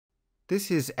This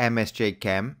is MSJ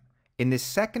Chem. In this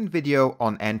second video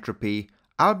on entropy,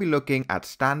 I'll be looking at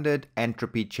standard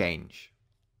entropy change.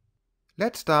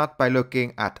 Let's start by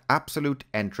looking at absolute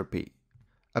entropy.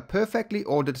 A perfectly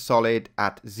ordered solid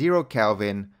at 0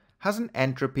 Kelvin has an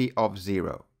entropy of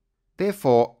 0.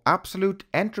 Therefore, absolute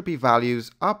entropy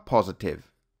values are positive.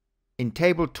 In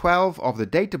table 12 of the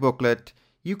data booklet,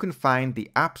 you can find the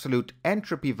absolute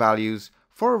entropy values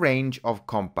for a range of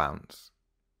compounds.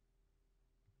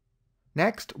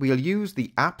 Next, we'll use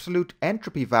the absolute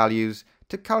entropy values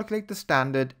to calculate the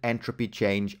standard entropy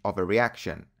change of a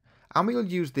reaction. And we'll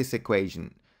use this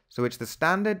equation. So it's the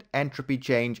standard entropy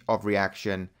change of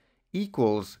reaction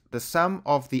equals the sum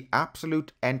of the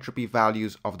absolute entropy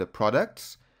values of the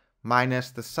products minus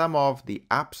the sum of the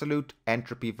absolute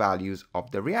entropy values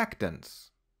of the reactants.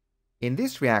 In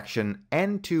this reaction,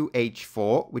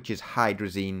 N2H4, which is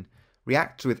hydrazine,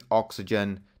 reacts with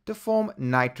oxygen to form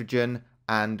nitrogen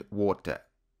and water.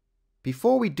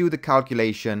 Before we do the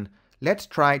calculation, let's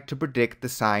try to predict the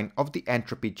sign of the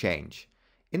entropy change.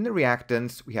 In the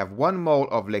reactants, we have 1 mole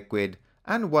of liquid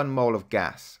and 1 mole of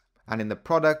gas, and in the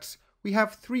products, we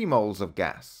have 3 moles of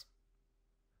gas.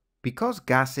 Because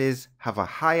gases have a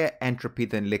higher entropy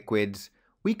than liquids,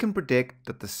 we can predict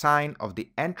that the sign of the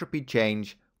entropy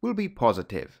change will be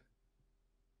positive.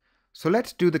 So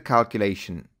let's do the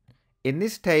calculation. In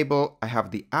this table, I have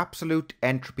the absolute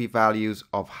entropy values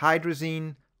of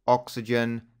hydrazine,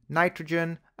 oxygen,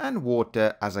 nitrogen, and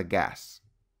water as a gas.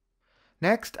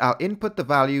 Next, I'll input the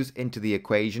values into the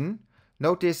equation.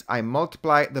 Notice I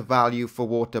multiply the value for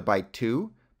water by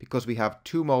 2 because we have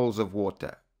 2 moles of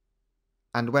water.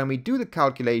 And when we do the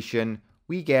calculation,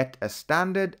 we get a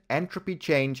standard entropy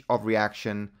change of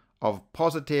reaction of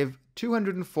positive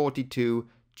 242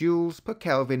 joules per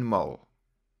Kelvin mole.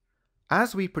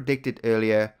 As we predicted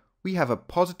earlier, we have a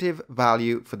positive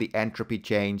value for the entropy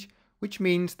change, which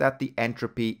means that the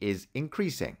entropy is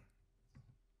increasing.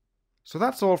 So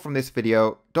that's all from this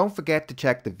video. Don't forget to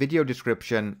check the video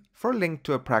description for a link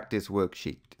to a practice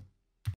worksheet.